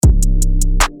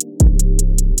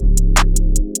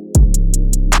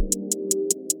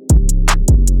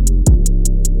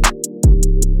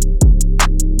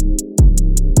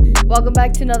Welcome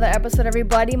back to another episode,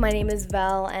 everybody. My name is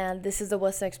Val, and this is the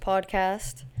What's Next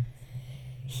podcast.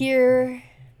 Here,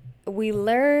 we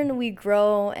learn, we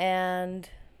grow, and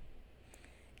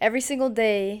every single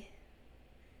day,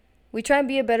 we try and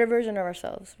be a better version of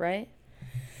ourselves, right?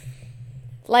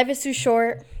 Life is too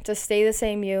short to stay the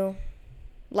same you.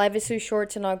 Life is too short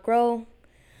to not grow.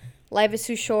 Life is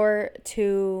too short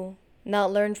to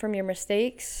not learn from your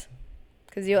mistakes,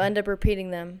 because you'll end up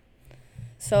repeating them.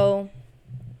 So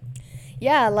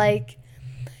yeah, like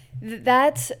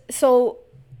that's so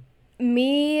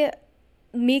me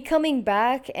coming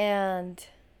back and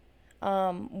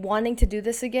wanting to do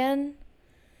this again.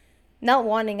 Not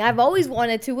wanting. I've always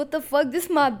wanted to. What the fuck? This is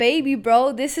my baby,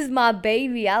 bro. This is my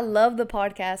baby. I love the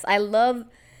podcast. I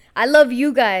love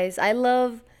you guys. I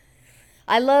love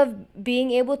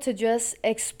being able to just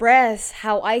express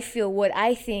how I feel, what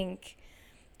I think.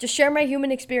 Just share my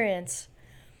human experience.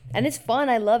 And it's fun.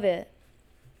 I love it.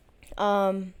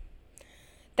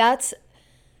 That's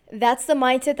the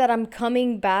mindset that I'm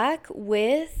coming back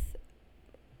with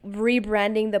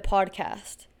rebranding the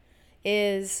podcast.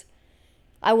 Is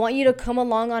I want you to come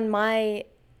along on my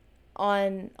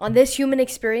on this human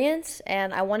experience,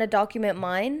 and I want to document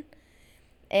mine,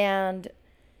 and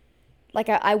like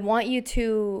I want you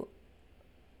to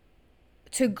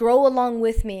grow along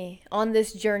with me on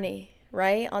this journey,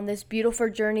 right? On this beautiful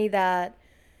journey that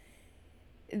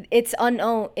it's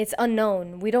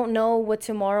unknown. We don't know what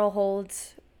tomorrow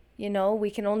holds.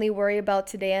 We can only worry about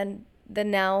today and the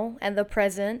now and the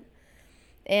present.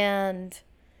 And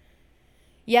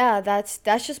yeah, that's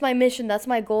just my mission. That's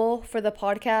my goal for the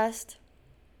podcast.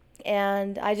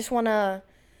 And I want to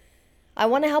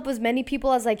help as many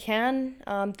people as I can,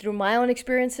 through my own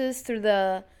experiences,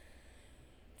 through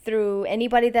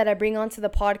anybody that I bring onto the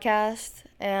podcast.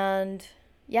 And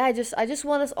yeah, I just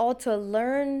want us all to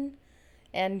learn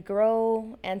and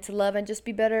grow and to love and just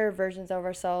be better versions of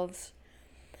ourselves.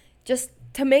 Just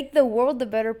to make the world a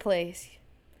better place.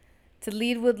 To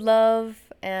lead with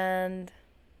love. And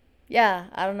yeah,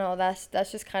 I don't know. That's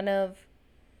just kind of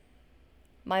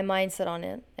my mindset on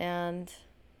it. And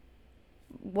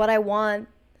what I want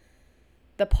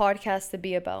the podcast to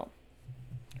be about.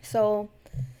 So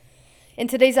in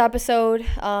today's episode,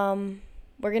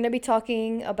 we're going to be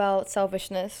talking about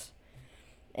selfishness.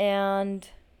 And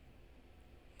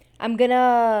I'm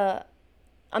gonna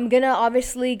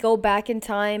obviously go back in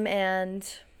time, and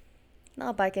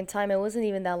not back in time, it wasn't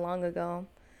even that long ago.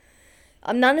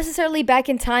 I'm not necessarily back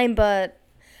in time, but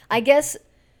I guess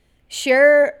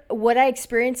share what I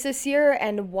experienced this year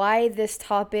and why this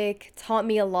topic taught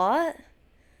me a lot.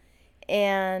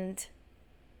 And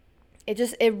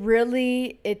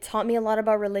it taught me a lot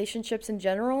about relationships in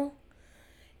general.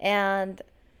 And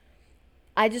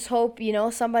I just hope,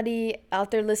 somebody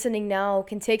out there listening now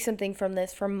can take something from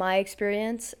this, from my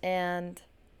experience. And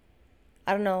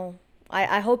I don't know.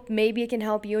 I hope maybe it can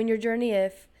help you in your journey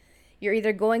if you're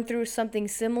either going through something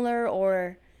similar,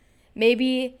 or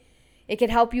maybe it could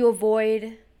help you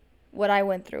avoid what I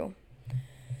went through.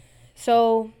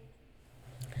 So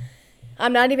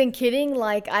I'm not even kidding.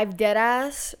 Like, I've dead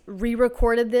ass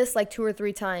re-recorded this like 2 or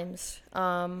 3 times.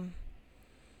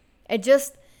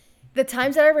 The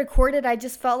times that I recorded, I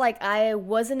just felt like I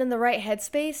wasn't in the right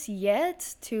headspace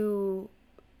yet to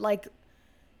like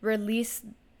release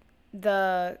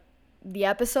the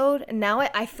episode. And now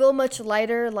I feel much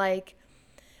lighter. Like,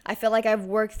 I feel like I've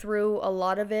worked through a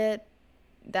lot of it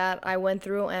that I went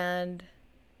through, and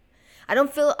I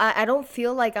don't feel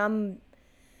like I'm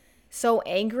so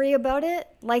angry about it.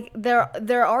 Like,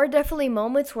 there are definitely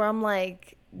moments where I'm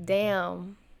like,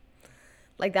 damn,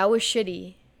 like that was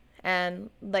shitty. And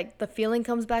like the feeling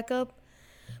comes back up,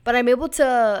 but I'm able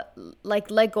to like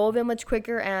let go of it much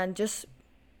quicker and just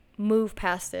move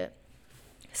past it.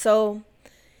 So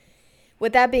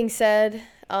with that being said,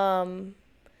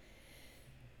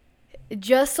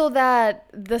 just so that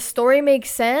the story makes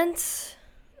sense,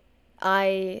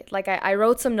 I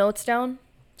wrote some notes down.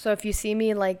 So if you see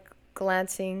me like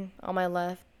glancing on my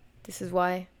left, this is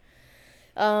why.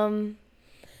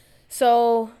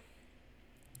 So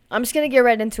I'm just going to get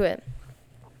right into it.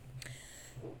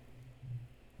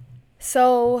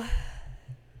 So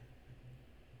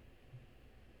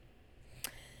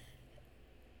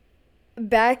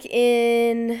back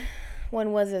in,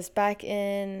 when was this? Back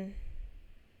in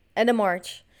end of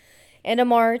March.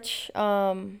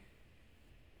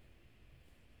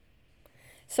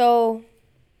 So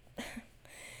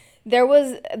there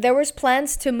was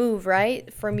plans to move,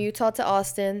 right? From Utah to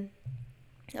Austin.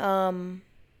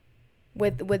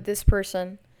 With this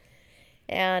person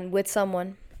and with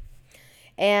someone.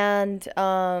 And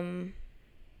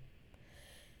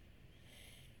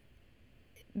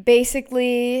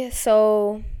Basically,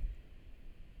 so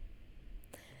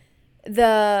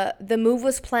the move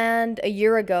was planned a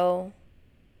year ago,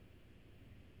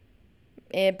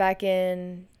 back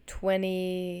in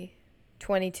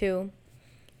 2022.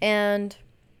 And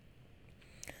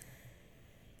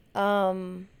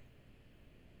um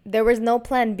there was no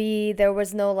plan B, there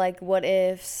was no like what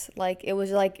ifs. Like it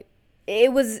was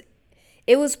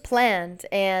it was planned,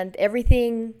 and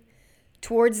everything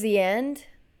towards the end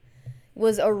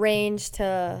was arranged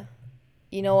to,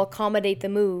 accommodate the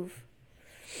move.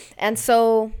 And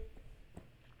so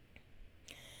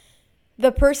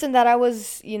the person that I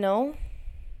was,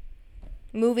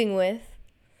 moving with,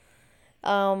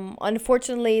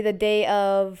 unfortunately, the day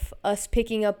of us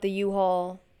picking up the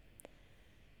U-Haul,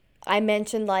 I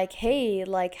mentioned like, hey,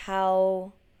 like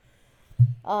how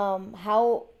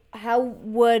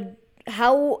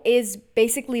is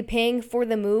basically paying for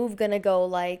the move gonna go?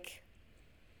 Like,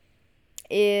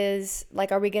 is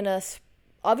like, are we gonna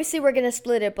obviously we're gonna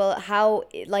split it, but how,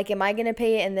 like, am I gonna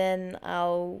pay it and then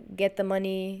I'll get the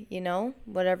money,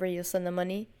 whatever, you'll send the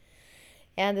money.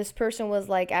 And this person was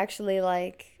like, actually,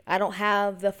 like, I don't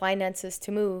have the finances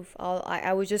to move.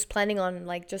 I was just planning on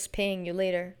like just paying you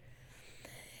later.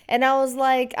 And I was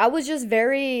like, I was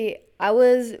very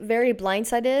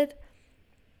blindsided.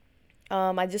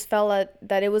 I just felt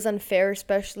that it was unfair,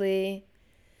 especially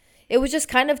it was just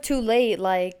kind of too late.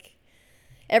 Like,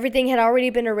 everything had already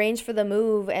been arranged for the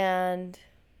move, and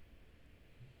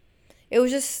it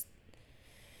was just,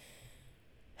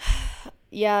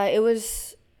 yeah, it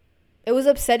was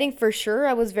upsetting for sure.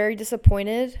 I was very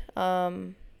disappointed.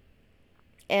 And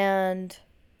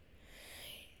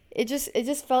it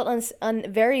just felt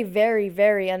very, very,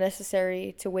 very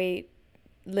unnecessary to wait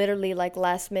literally like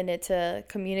last minute to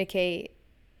communicate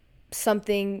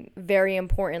something very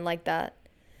important like that.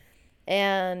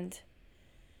 And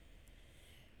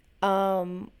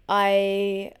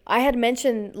I had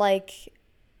mentioned like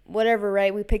whatever,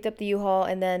 right? We picked up the U-Haul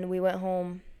and then we went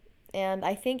home. And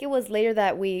I think it was later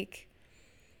that week.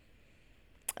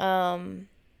 Um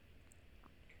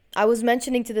I was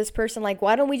mentioning to this person like,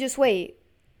 why don't we just wait?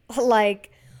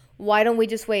 Like, why don't we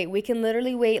just wait? We can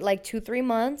literally wait like 2, 3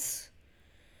 months,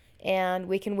 and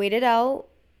we can wait it out.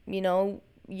 You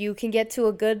can get to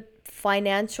a good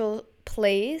financial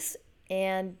place,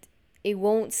 and it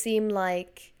won't seem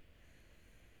like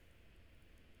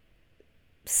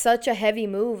such a heavy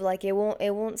move. Like, it won't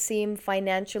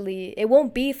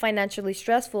be financially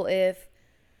stressful if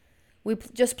we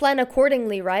just plan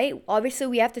accordingly, right? Obviously,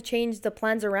 we have to change the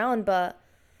plans around, but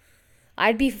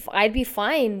I'd be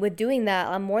fine with doing that.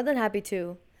 I'm more than happy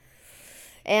to.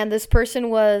 And this person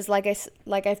was like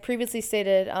I've previously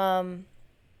stated,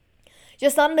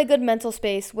 just not in a good mental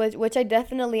space, which I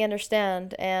definitely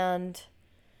understand. And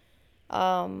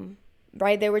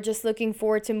right, they were just looking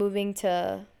forward to moving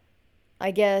to, I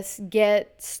guess,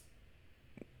 get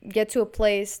to a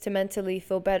place to mentally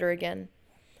feel better again,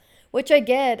 which I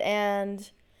get.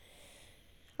 And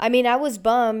I mean, I was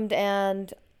bummed,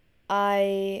 and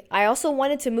I also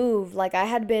wanted to move. Like, I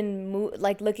had been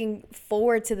like looking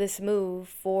forward to this move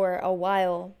for a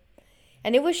while.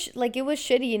 And it was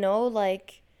shitty,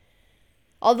 like,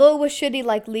 although it was shitty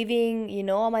like leaving,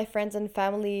 all my friends and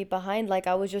family behind, like,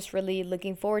 I was just really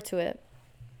looking forward to it.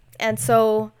 And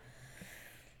so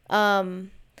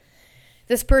um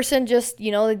this person just,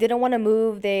 they didn't want to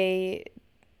move. They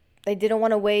didn't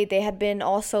want to wait. They had been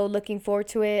also looking forward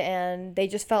to it, and they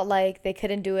just felt like they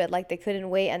couldn't do it, like they couldn't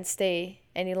wait and stay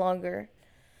any longer.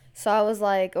 So I was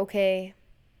like, okay,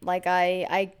 like,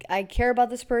 I care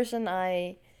about this person.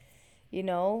 You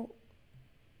know,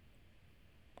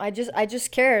 I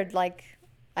just cared, like,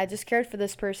 I just cared for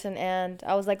this person, and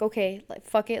I was like, okay, like,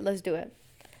 fuck it, let's do it.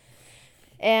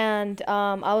 And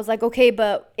I was like, okay,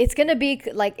 but it's gonna be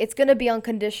on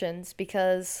conditions,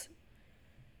 because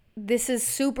this is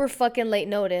super fucking late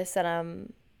notice that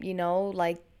I'm,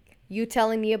 like, you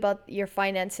telling me about your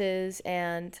finances,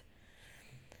 and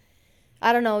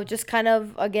I don't know, just kind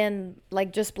of, again,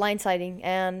 like, just blindsiding,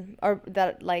 and or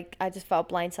that, like, I just felt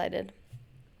blindsided.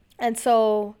 And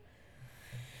so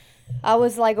I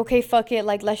was like, okay, fuck it,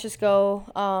 like, let's just go,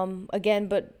 again,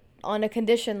 but on a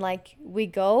condition, like, we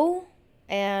go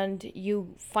and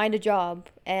you find a job,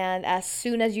 and as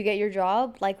soon as you get your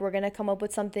job, like, we're gonna come up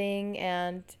with something,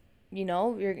 and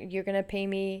you're gonna pay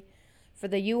me for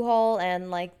the U-Haul,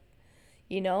 and, like,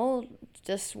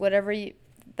 just whatever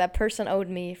that person owed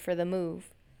me for the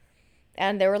move.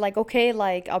 And they were like, okay,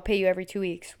 like, I'll pay you every 2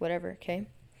 weeks, whatever, okay?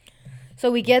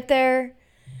 So we get there,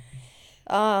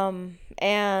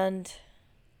 and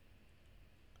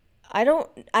I don't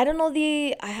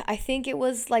know, I think it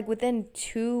was like within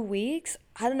 2 weeks.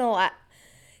 I don't know.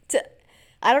 To,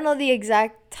 I don't know the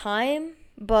exact time,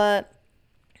 but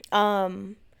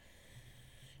um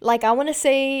like I want to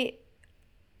say,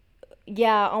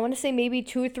 yeah, I want to say maybe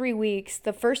 2 or 3 weeks.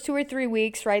 The first 2 or 3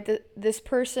 weeks, right? This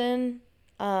person,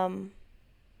 um,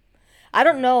 I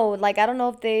don't know. Like, I don't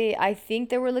know if I think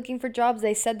they were looking for jobs.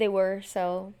 They said they were,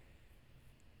 so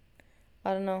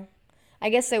I don't know. I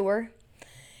guess they were.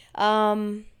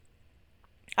 Um,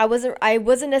 I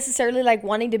wasn't necessarily like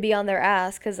wanting to be on their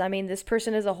ass because I mean, this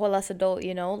person is a whole ass adult,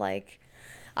 you know? Like,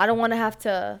 I don't want to have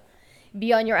to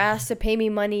be on your ass to pay me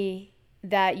money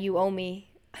that you owe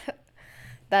me.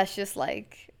 That's just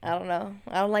like, I don't know.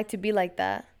 I don't like to be like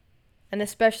that. And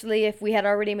especially if we had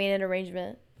already made an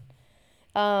arrangement.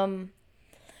 Um,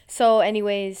 so,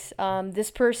 anyways, this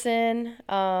person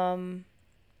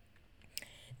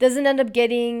doesn't end up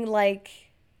getting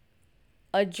like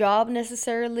a job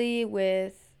necessarily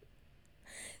with.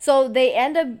 So they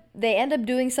end up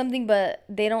doing something, but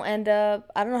they don't end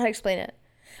up. I don't know how to explain it.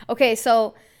 Okay,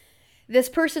 so this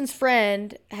person's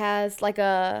friend has like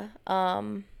a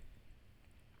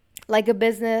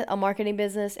business, a marketing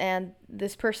business, and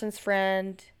this person's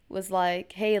friend was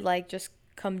like, "Hey, like just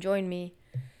come join me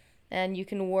and you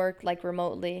can work like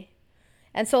remotely."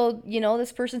 And so,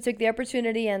 this person took the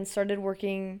opportunity and started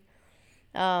working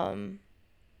um,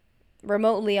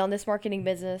 remotely on this marketing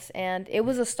business, and it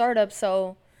was a startup,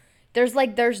 so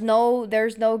there's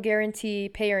no guarantee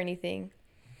pay or anything.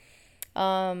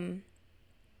 Um,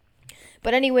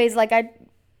 but anyways, like I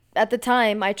at the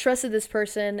time I trusted this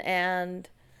person, and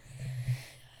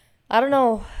I don't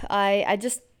know, I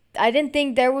didn't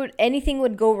think there would anything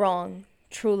would go wrong,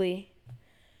 truly.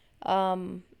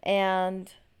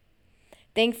 And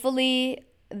thankfully,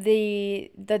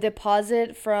 the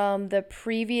deposit from the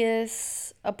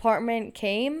previous apartment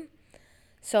came.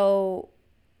 So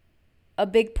a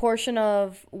big portion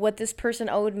of what this person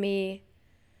owed me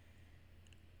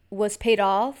was paid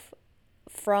off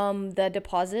from the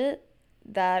deposit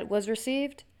that was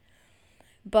received.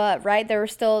 But right, there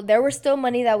was still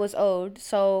money that was owed.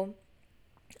 So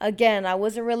again, I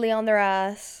wasn't really on their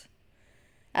ass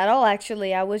at all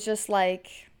actually. I was just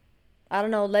like, I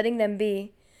don't know, letting them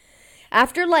be.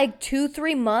 After like 2,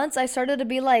 3 months, I started to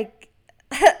be like,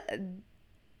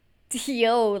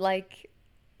 yo, like,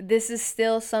 this is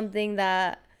still something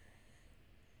that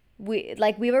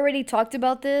we've already talked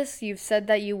about this. You've said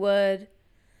that you would,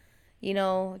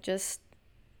 just,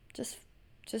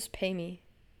 just pay me.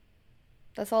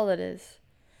 That's all it is.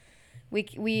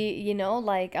 Like,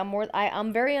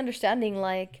 I'm very understanding.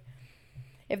 Like,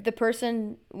 if the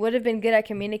person would have been good at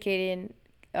communicating,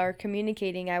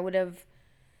 I would have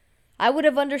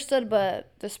understood,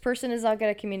 but this person is not good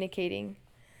at communicating.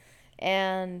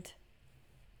 And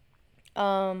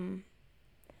um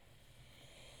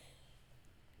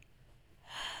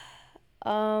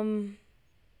um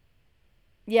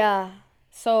yeah.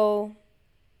 So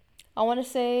I want to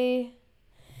say,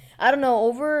 I don't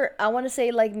know, I want to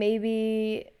say like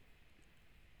maybe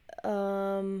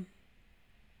um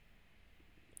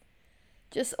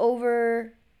just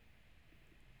over,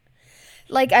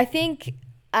 like, I think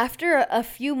after a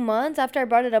few months after I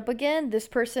brought it up again, this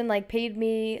person like paid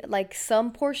me like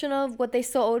some portion of what they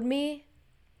still owed me.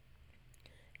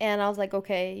 And I was like,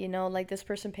 okay, like, this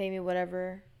person paid me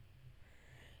whatever.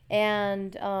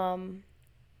 And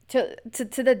to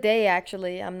the day,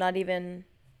 actually, I'm not even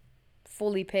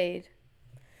fully paid.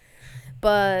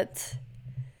 But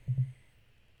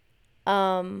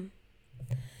um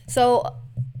so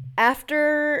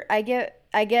after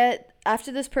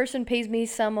this person pays me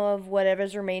some of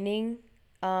whatever's remaining,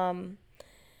 um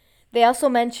they also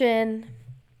mention,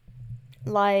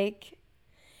 like,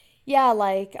 yeah,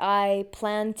 like, I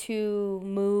plan to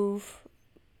move,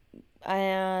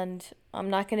 and I'm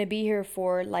not going to be here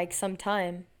for like some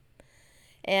time.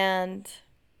 And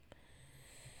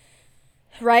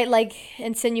right, like,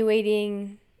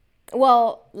 insinuating,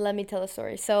 well, let me tell the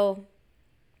story. So,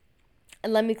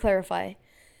 let me clarify.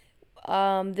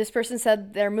 This person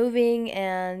said they're moving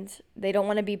and they don't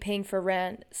want to be paying for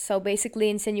rent. So basically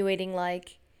insinuating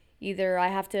like either I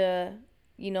have to,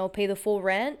 pay the full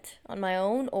rent on my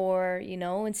own, or,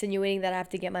 insinuating that I have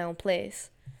to get my own place.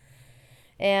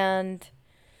 And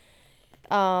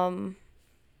um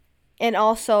and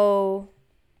also,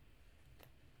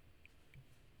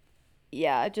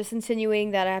 yeah, just insinuating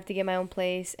that I have to get my own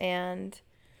place, and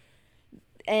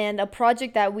a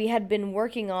project that we had been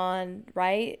working on,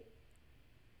 right?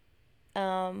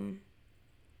 Um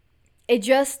it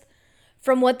just,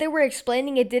 from what they were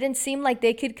explaining, it didn't seem like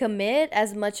they could commit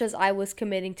as much as I was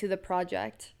committing to the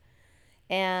project.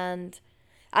 And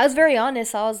I was very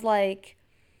honest. I was like,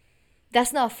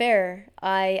 that's not fair.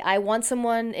 I want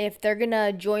someone, if they're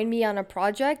gonna join me on a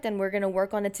project and we're gonna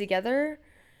work on it together,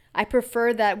 I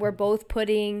prefer that we're both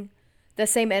putting the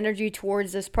same energy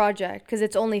towards this project because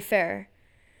it's only fair.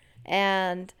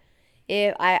 And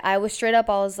if I was straight up,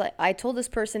 I was like, I told this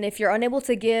person, if you're unable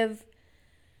to give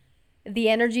the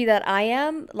energy that I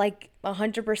am, like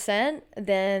 100%,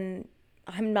 then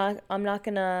I'm not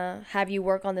gonna have you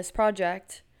work on this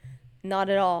project. Not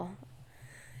at all.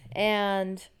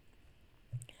 And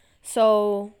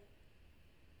so,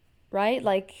 right,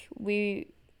 like we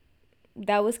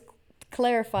that was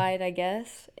clarified, I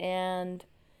guess. And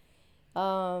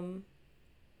um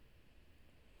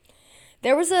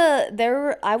I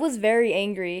was very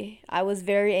angry.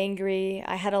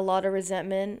 I had a lot of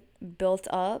resentment built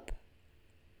up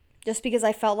just because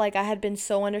I felt like I had been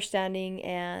so understanding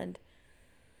and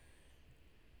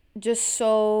just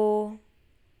so,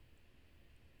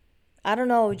 I don't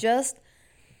know, just,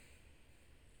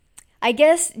 I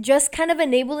guess, just kind of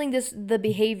enabling the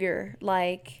behavior,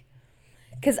 like,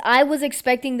 cuz I was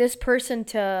expecting this person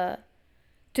to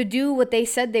do what they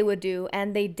said they would do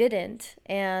and they didn't,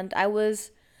 and I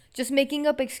was just making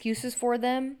up excuses for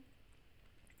them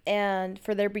and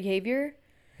for their behavior.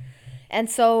 And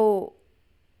so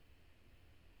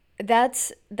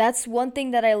that's one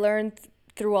thing that I learned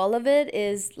through all of it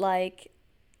is like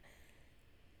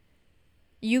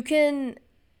you can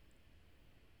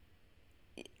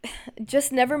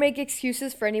just never make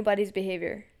excuses for anybody's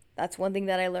behavior. That's one thing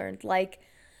that I learned. Like,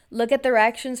 look at their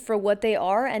actions for what they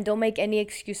are and don't make any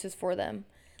excuses for them.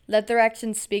 Let their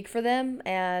actions speak for them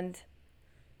and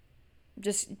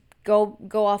just go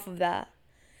off of that.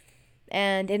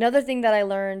 And another thing that I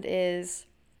learned is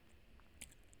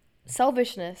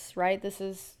selfishness, right? This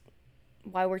is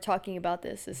why we're talking about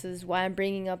this. This is why I'm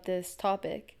bringing up this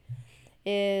topic.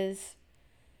 Is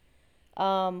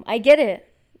I get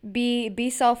it. Be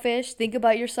selfish. Think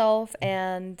about yourself,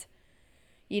 and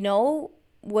you know,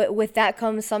 with that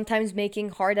comes sometimes making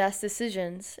hard ass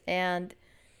decisions. And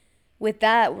with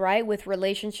that, right, with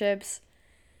relationships,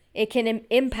 it can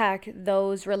impact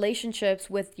those relationships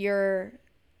with your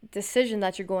decision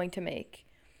that you're going to make.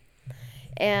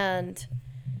 And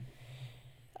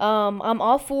I'm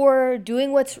all for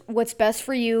doing what's best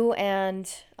for you,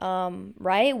 and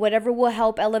right, whatever will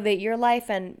help elevate your life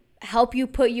and help you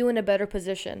put you in a better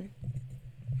position.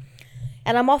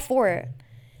 And I'm all for it.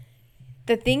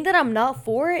 The thing that I'm not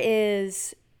for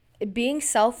is being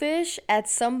selfish at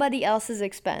somebody else's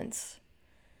expense.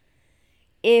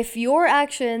 If your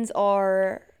actions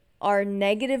are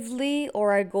negatively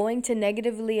or are going to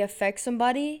negatively affect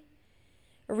somebody,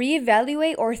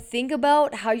 reevaluate or think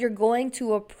about how you're going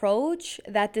to approach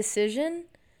that decision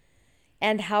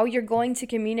and how you're going to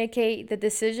communicate the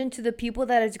decision to the people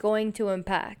that it's going to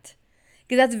impact.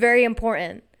 Because that's very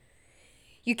important.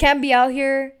 You can't be out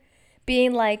here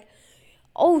being like,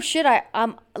 oh shit,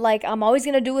 I'm always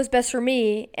gonna do what's best for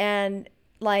me, and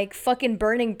like fucking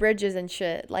burning bridges and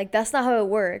shit. Like, that's not how it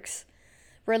works.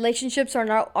 Relationships are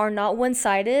not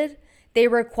one-sided. They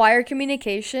require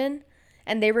communication,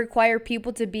 and they require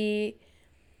people to be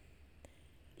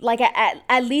like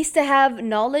at least to have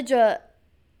knowledge.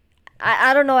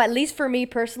 I don't know, at least for me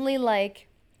personally, like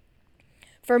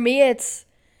for me it's,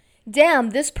 damn,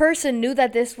 this person knew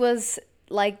that this was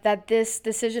like that this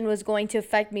decision was going to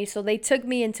affect me, so they took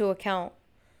me into account,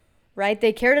 right?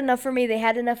 They cared enough for me, they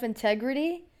had enough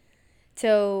integrity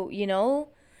to,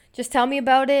 just tell me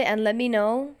about it and let me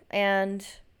know. And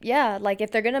yeah, like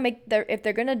if they're gonna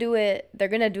do it, they're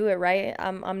gonna do it, right?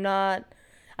 I'm not,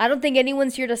 I don't think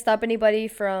anyone's here to stop anybody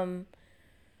from,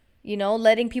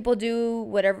 letting people do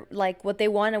whatever, like what they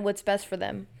want and what's best for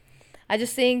them. I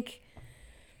just think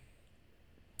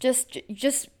just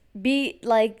be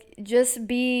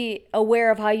aware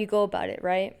of how you go about it,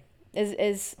 right?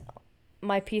 Is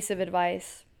my piece of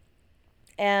advice.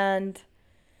 And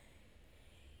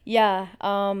yeah,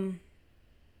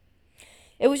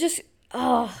 it was just,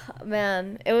 oh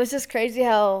man, it was just crazy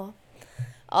how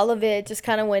all of it just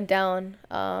kind of went down.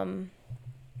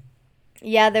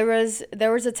 Yeah, there was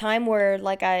a time where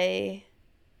I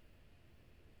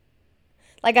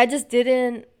just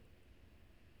didn't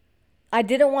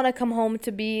want to come home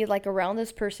to be like around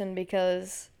this person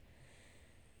because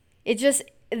it just,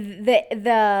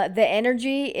 the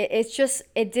energy,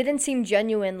 it didn't seem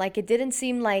genuine. Like, it didn't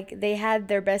seem like they had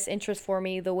their best interest for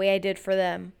me the way I did for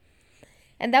them.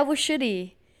 And that was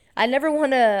shitty. I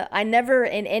never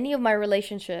in any of my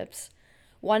relationships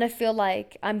want to feel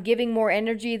like I'm giving more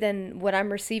energy than what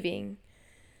I'm receiving.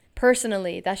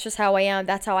 Personally, that's just how I am.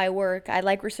 That's how I work. I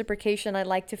like reciprocation. I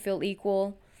like to feel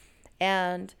equal.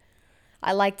 And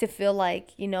I like to feel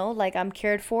like, like I'm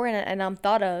cared for and I'm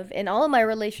thought of in all of my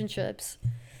relationships.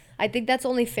 I think that's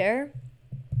only fair.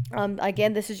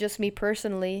 Again, this is just me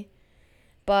personally,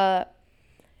 but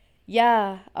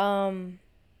yeah, when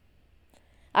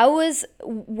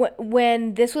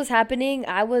this was happening,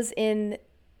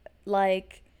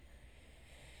 like,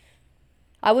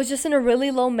 I was just in a really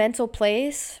low mental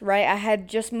place, right? I had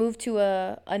just moved to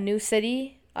a new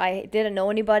city. I didn't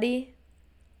know anybody,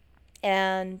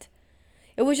 and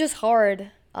it was just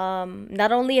hard.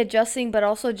 Not only adjusting, but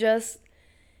also just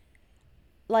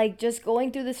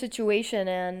going through the situation.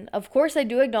 And of course, I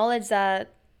do acknowledge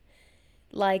that,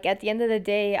 like, at the end of the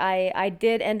day, I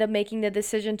did end up making the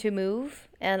decision to move,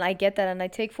 and I get that, and I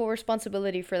take full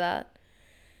responsibility for that.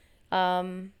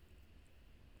 Um,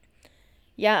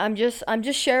 yeah, I'm just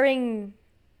sharing,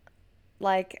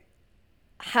 like,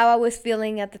 how I was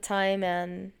feeling at the time,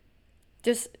 and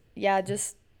just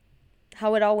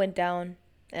how it all went down.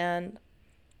 And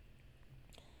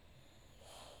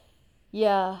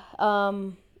yeah,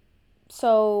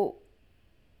 so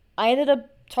I ended up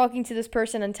talking to this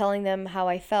person and telling them how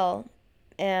I felt.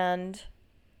 And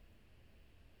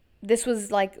this was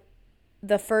like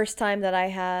the first time that I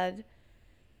had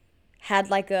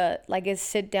like a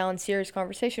sit down serious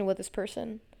conversation with this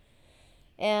person.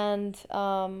 And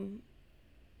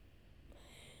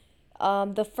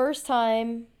the first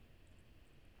time,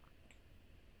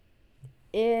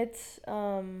 it's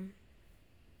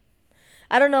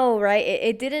I don't know, right?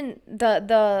 It didn't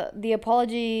the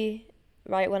apology,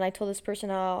 right? When I told this person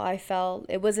how I felt,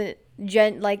 it wasn't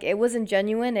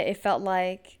genuine. It felt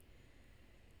like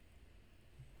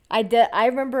I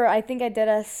remember, I think I did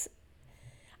us.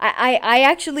 I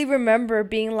actually remember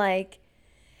being like,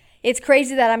 it's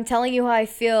crazy that I'm telling you how I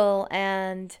feel,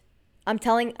 and I'm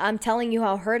telling you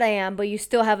how hurt I am, but you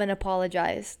still haven't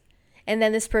apologized. And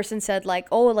then this person said, like,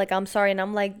 "Oh, like, I'm sorry." And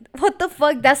I'm like, "What the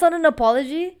fuck? That's not an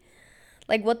apology?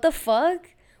 Like, what the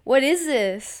fuck? What is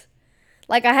this?"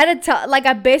 Like,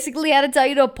 I basically had to tell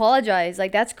you to apologize.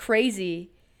 Like, that's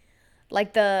crazy.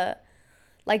 Like it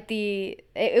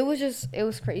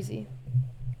was crazy.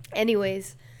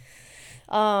 Anyways,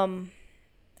 um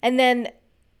and then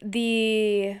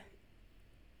the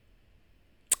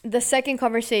the second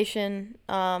conversation,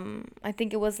 I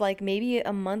think it was like maybe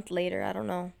a month later, I don't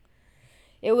know.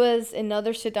 It was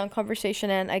another sit down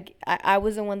conversation, and I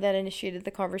was the one that initiated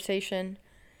the conversation.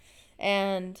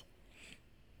 And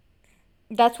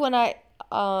that's when yeah,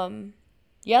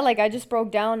 like, I just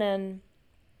broke down. And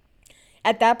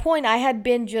at that point, I had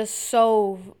been just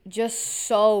so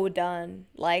done.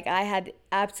 Like, I had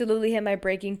absolutely hit my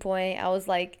breaking point. I was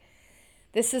like,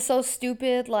 this is so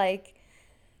stupid. Like,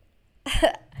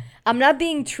 I'm not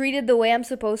being treated the way I'm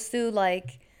supposed to,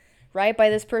 like, right, by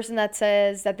this person that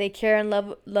says that they care and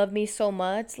love me so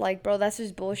much. Like, bro, that's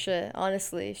just bullshit,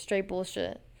 honestly, straight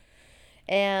bullshit.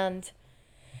 And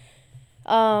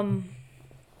um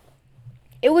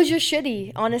it was just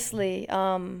shitty, honestly.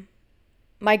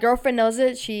 My girlfriend knows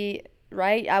it.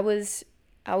 Right, I was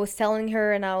telling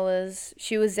her, and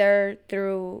she was there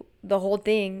through the whole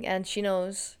thing, and she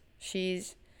knows.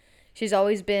 She's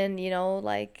always been,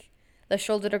 like, the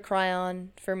shoulder to cry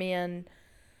on for me. And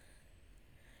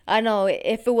I know,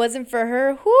 if it wasn't for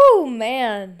her, whoo,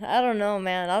 man, I don't know,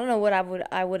 man. I don't know what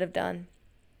I would have done.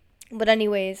 But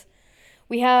anyways,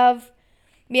 we have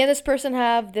me and this person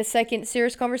have this second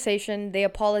serious conversation. They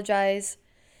apologize,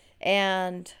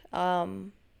 and I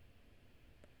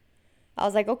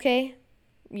was like, okay,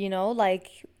 like,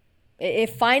 it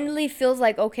finally feels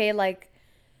like, okay, like,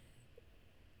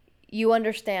 you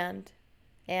understand,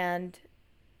 and,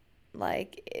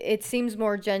 like, it seems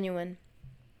more genuine.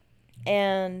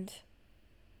 And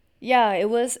yeah,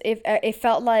 it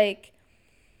felt like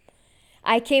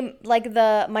I came, like,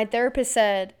 the my therapist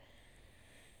said,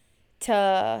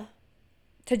 to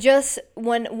just,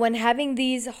 when having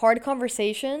these hard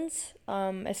conversations,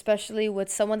 especially with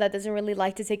someone that doesn't really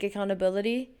like to take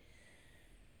accountability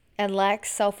and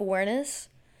lacks self-awareness,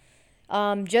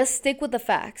 just stick with the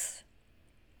facts.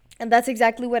 And that's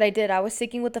exactly what I did. I was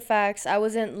sticking with the facts. I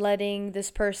wasn't letting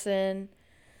this person,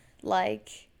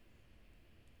 like,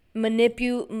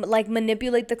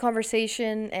 manipulate the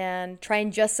conversation and try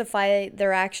and justify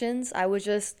their actions. I was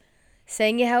just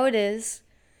saying it how it is.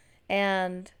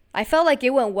 And I felt like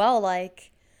it went well.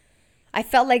 Like, I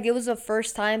felt like it was the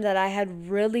first time that I had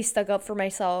really stuck up for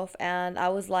myself, and I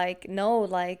was like, no,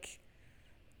 like,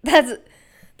 that's,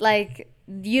 like,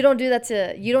 you don't do that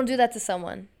to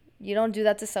someone. You don't do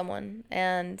that to someone.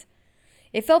 And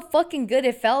it felt fucking good.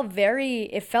 It felt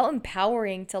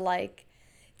empowering to, like,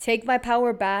 take my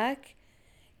power back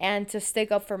and to stick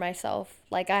up for myself.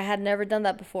 Like, I had never done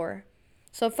that before.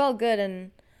 So it felt good,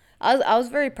 and I was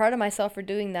very proud of myself for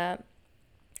doing that.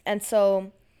 And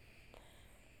so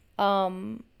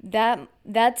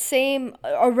that same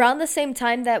around the same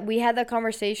time that we had that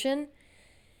conversation,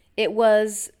 it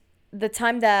was the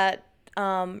time that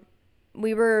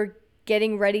we were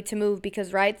getting ready to move,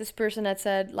 because right, this person had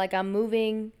said like, I'm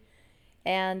moving,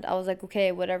 and I was like,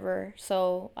 okay, whatever.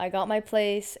 So I got my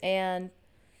place, and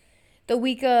the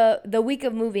week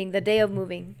of moving, the day of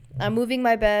moving, I'm moving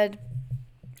my bed.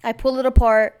 I pull it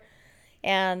apart,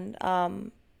 and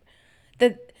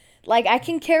the like, I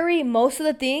can carry most of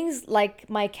the things, like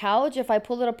my couch. If I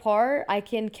pull it apart, I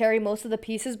can carry most of the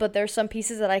pieces, but there's some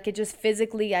pieces that I could just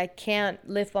physically, I can't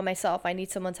lift by myself. I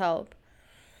need someone's help.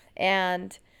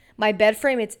 And my bed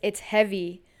frame, it's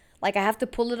heavy. Like, I have to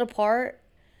pull it apart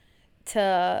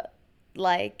to,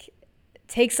 like,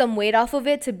 take some weight off of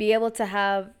it to be able to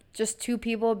have just two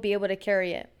people be able to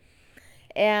carry it.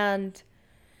 And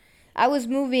I was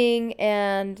moving,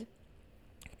 and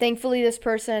thankfully this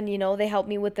person, they helped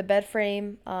me with the bed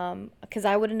frame, because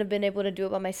I wouldn't have been able to do it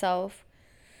by myself.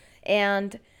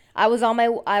 And I was on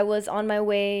my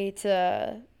way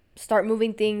to start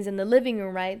moving things in the living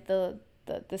room, right?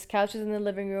 This couch is in the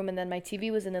living room, and then my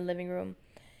TV was in the living room.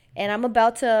 And I'm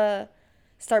about to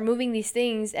start moving these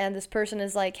things, and this person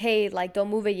is like, hey, like, don't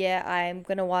move it yet. I'm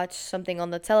going to watch something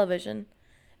on the television.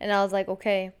 And I was like,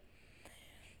 okay.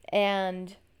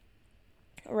 And,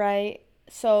 right,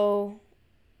 so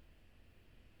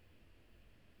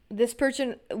this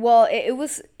person, well, it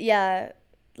was, yeah,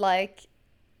 like,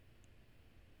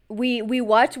 we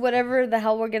watch whatever the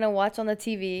hell we're going to watch on the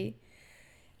TV.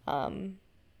 Um,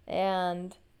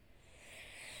 and,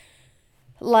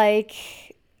 like,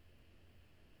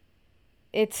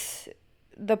 it's,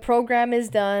 the program is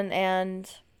done, and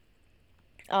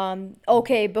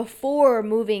okay, before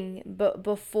moving, but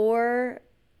before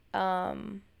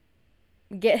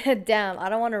get down, I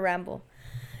don't want to ramble,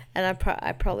 and I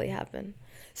probably have been.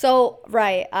 So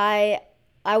right, I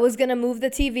was gonna move the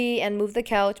TV and move the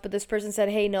couch, but this person said,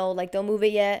 hey, no, like, don't move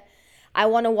it yet. I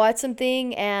want to watch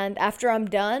something, and after I'm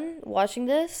done watching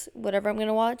this, whatever I'm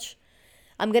gonna watch,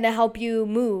 I'm gonna help you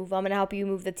move. I'm gonna help you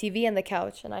move the TV and the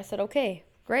couch. And I said, okay,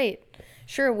 great,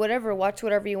 sure, whatever, watch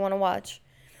whatever you want to watch.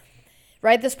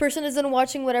 Right, this person isn't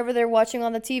watching whatever they're watching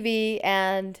on the TV,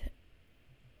 and,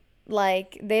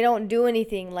 like, they don't do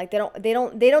anything. Like, they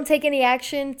don't take any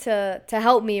action to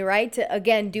help me, right, to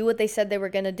again do what they said they were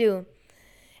gonna do.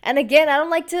 And again, I don't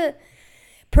like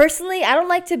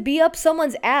to be up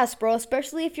someone's ass, bro,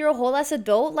 especially if you're a whole ass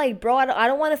adult. Like, bro, I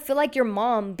don't want to feel like your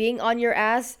mom being on your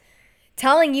ass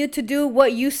telling you to do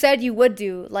what you said you would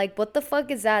do. Like, what the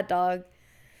fuck is that, dog?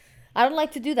 I don't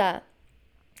like to do that.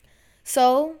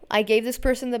 So I gave this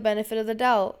person the benefit of the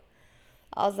doubt.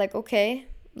 I was like, okay,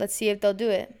 let's see if they'll do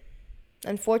it.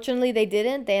 Unfortunately, they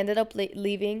didn't. They ended up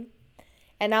leaving.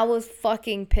 And I was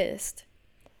fucking pissed.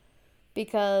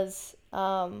 Because,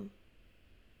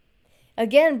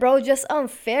 again, bro, just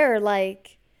unfair.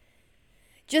 Like,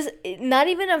 just not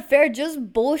even unfair,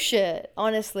 just bullshit.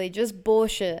 Honestly, just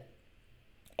bullshit.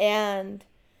 And,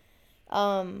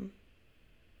 I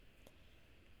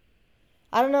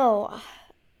don't know.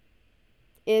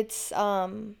 It's,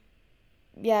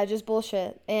 yeah, just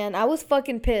bullshit. And I was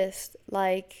fucking pissed.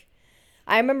 Like,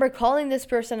 I remember calling this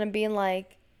person and being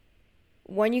like,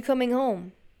 when you coming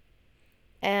home?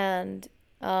 And,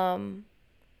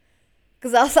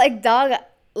 because I was like, dog,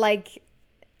 like,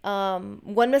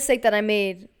 one mistake that I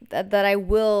made that I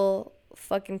will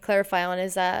fucking clarify on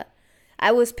is that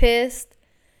I was pissed,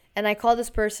 and I called this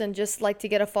person just like to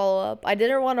get a follow up. I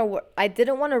didn't want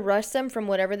to rush them from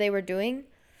whatever they were doing.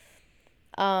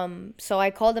 So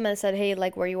I called them and said, hey,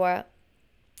 like, where you are?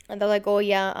 And they're like, oh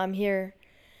yeah, I'm here.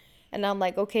 And I'm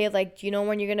like, okay, like, do you know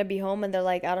when you're gonna be home? And they're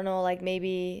like, I don't know, like,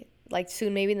 maybe, like,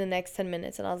 soon, maybe in the next 10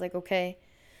 minutes. And I was like, okay.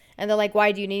 And they're like,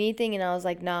 why, do you need anything? And I was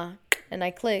like, nah. And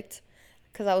I clicked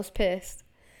because I was pissed.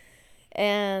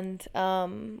 And,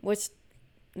 which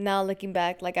now looking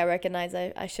back, like, I recognize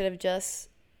I should have just,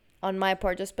 on my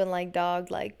part, just been like, dog,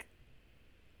 like,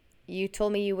 you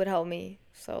told me you would help me,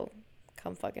 so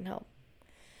come fucking help.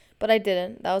 But I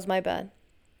didn't. That was my bad.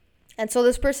 And so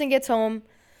this person gets home.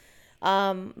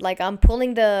 Like, I'm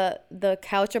pulling the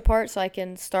couch apart so I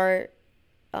can start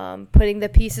putting the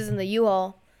pieces in the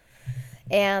U-Haul.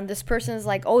 And this person is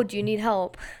like, oh, do you need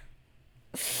help?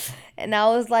 And I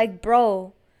was like,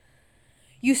 bro,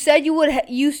 you said you would.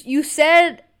 You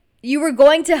said you were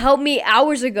going to help me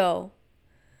hours ago.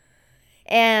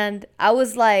 And I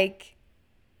was like,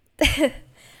 I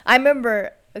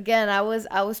remember, again, I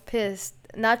was pissed.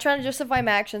 Not trying to justify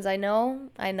my actions. I know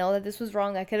that this was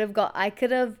wrong. I could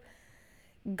have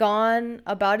gone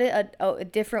about it a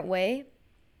different way,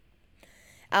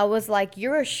 I was like,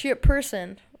 you're a shit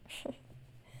person.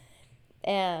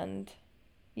 And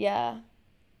yeah,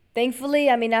 thankfully,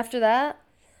 I mean, after that,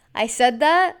 I said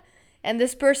that, and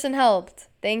this person helped,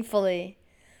 thankfully.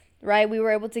 Right? We were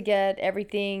able to get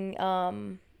everything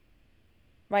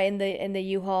right in the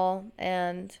U-Haul,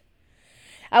 and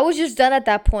I was just done at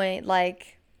that point,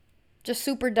 like just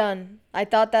super done. I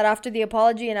thought that after the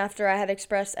apology and after I had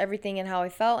expressed everything and how I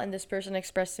felt, and this person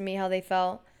expressed to me how they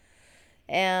felt,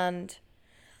 and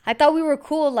I thought we were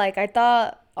cool. Like, I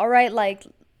thought, all right, like,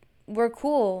 we're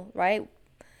cool, right?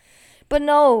 But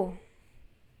no,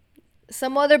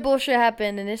 some other bullshit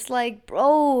happened, and it's like,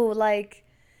 bro, like,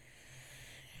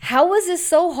 how was it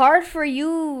so hard for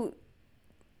you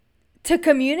to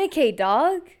communicate,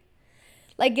 dog?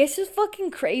 Like, it's just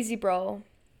fucking crazy, bro.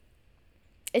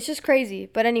 It's just crazy.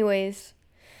 But anyways,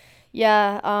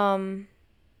 yeah,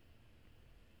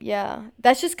 yeah.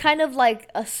 That's just kind of like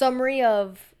a summary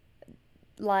of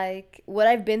like what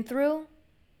I've been through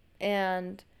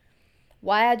and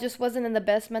why I just wasn't in the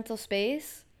best mental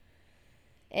space.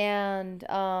 And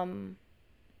I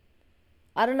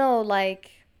don't know,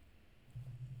 like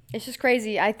it's just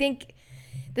crazy. I think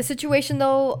the situation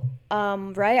though,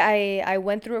 right? I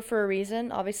went through it for a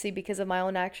reason, obviously because of my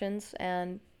own actions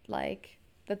and like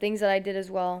the things that I did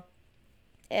as well.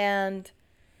 And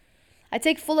I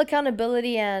take full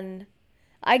accountability and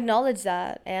I acknowledge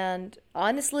that. And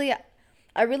honestly,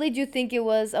 I really do think it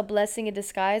was a blessing in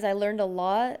disguise. I learned a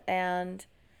lot, and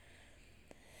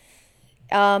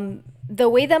the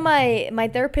way that my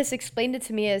therapist explained it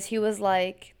to me is he was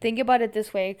like, think about it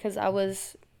this way, because I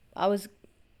was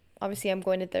obviously I'm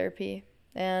going to therapy,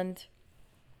 and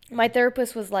my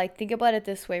therapist was like, think about it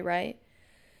this way, right?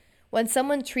 When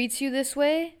someone treats you this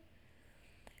way,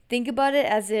 think about it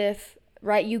as if,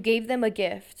 right, you gave them a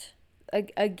gift,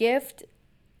 a gift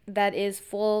that is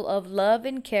full of love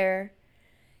and care,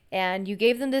 and you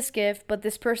gave them this gift, but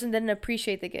this person didn't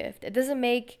appreciate the gift. It doesn't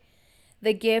make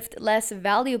the gift less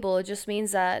valuable. It just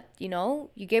means that, you know,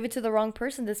 you gave it to the wrong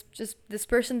person. This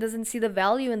person doesn't see the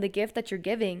value in the gift that you're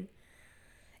giving.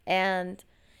 And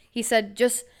he said,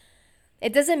 just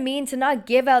it doesn't mean to not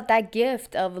give out that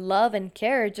gift of love and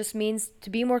care. It just means to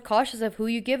be more cautious of who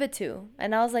you give it to.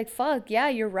 And I was like, fuck, yeah,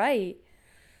 you're right.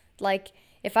 Like,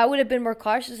 if I would have been more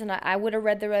cautious and I would have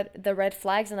read the red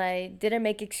flags and I didn't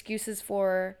make excuses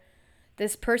for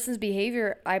this person's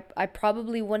behavior, I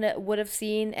probably would have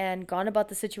seen and gone about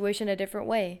the situation a different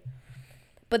way.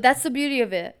 But that's the beauty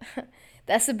of it.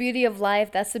 That's the beauty of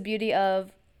life. That's the beauty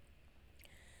of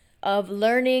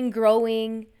learning,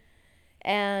 growing,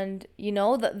 and you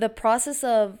know, the process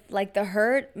of like the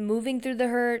hurt, moving through the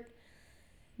hurt,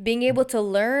 being able to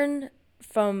learn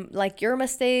from like your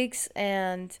mistakes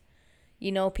and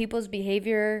you know, people's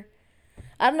behavior.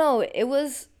 I don't know, it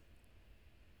was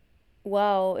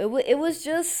wow, it was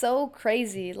just so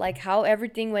crazy like how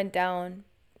everything went down.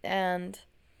 And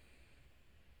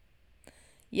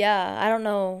yeah, I don't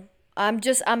know. I'm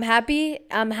happy.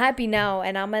 I'm happy now,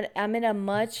 and I'm in a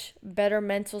much better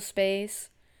mental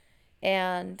space,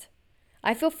 and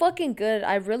I feel fucking good.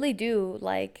 I really do.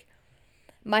 Like,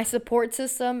 my support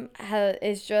system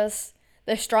is just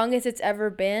the strongest it's ever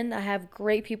been. I have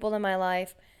great people in my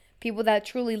life, people that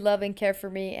truly love and care for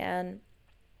me, and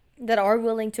that are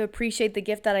willing to appreciate the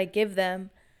gift that I give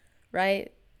them,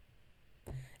 right?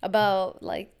 About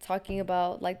like talking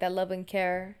about like that love and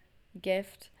care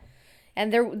gift.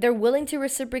 And they're willing to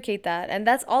reciprocate that. And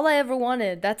that's all I ever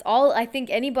wanted. That's all I think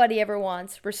anybody ever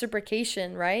wants,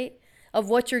 reciprocation, right? Of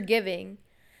what you're giving.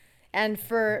 And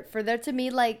for there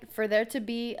to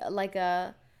be like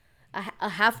a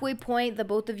halfway point that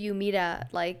both of you meet at,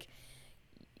 like,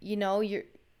 you know, you're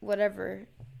whatever,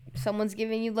 someone's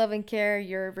giving you love and care,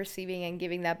 you're receiving and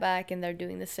giving that back, and they're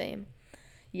doing the same.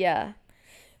 Yeah.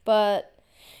 But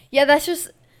yeah, that's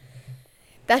just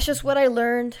what I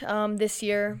learned this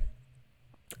year.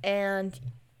 And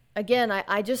again,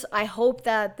 I hope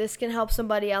that this can help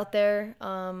somebody out there.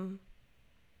 And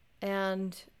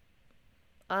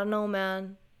I don't know,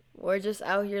 man, we're just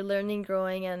out here learning,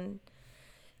 growing, and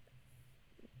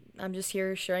I'm just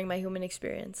here sharing my human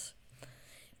experience.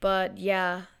 But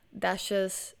yeah, that's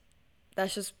just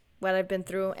what I've been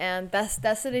through, and that's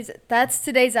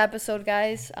today's episode,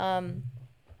 guys.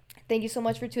 Thank you so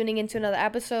much for tuning into another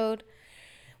episode.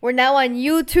 We're now on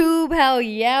YouTube. Hell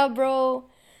yeah, bro.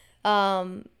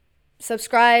 Um,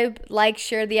 Subscribe, like,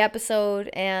 share the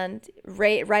episode, and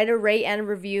write a rate and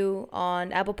review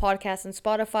on Apple Podcasts and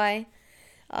Spotify.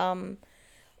 Um,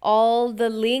 all the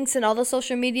links and all the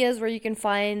social medias where you can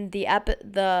find the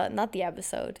not the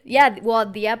episode. Yeah, well,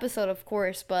 the episode, of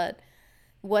course, but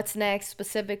what's next,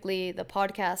 specifically the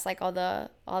podcast, like all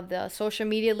the social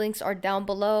media links are down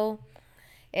below.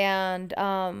 And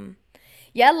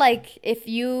yeah, like if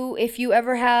you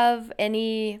ever have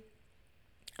any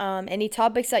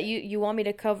topics that you want me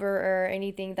to cover, or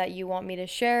anything that you want me to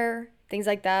share, things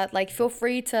like that, like feel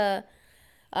free to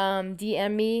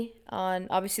DM me on,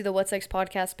 obviously, the What's Next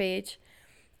podcast page.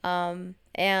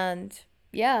 And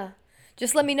yeah,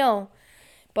 just let me know.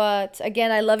 But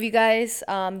again, I love you guys.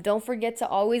 Don't forget to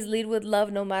always lead with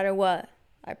love no matter what.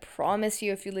 I promise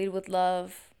you, if you lead with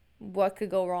love, what could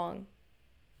go wrong?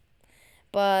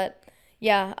 But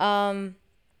yeah,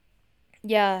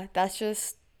 yeah, that's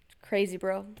just crazy,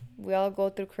 bro. We all go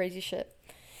through crazy shit.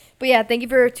 But yeah, thank you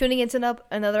for tuning into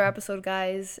another episode,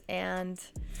 guys. And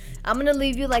I'm going to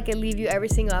leave you like I leave you every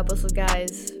single episode,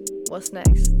 guys. What's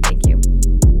next? Thank you.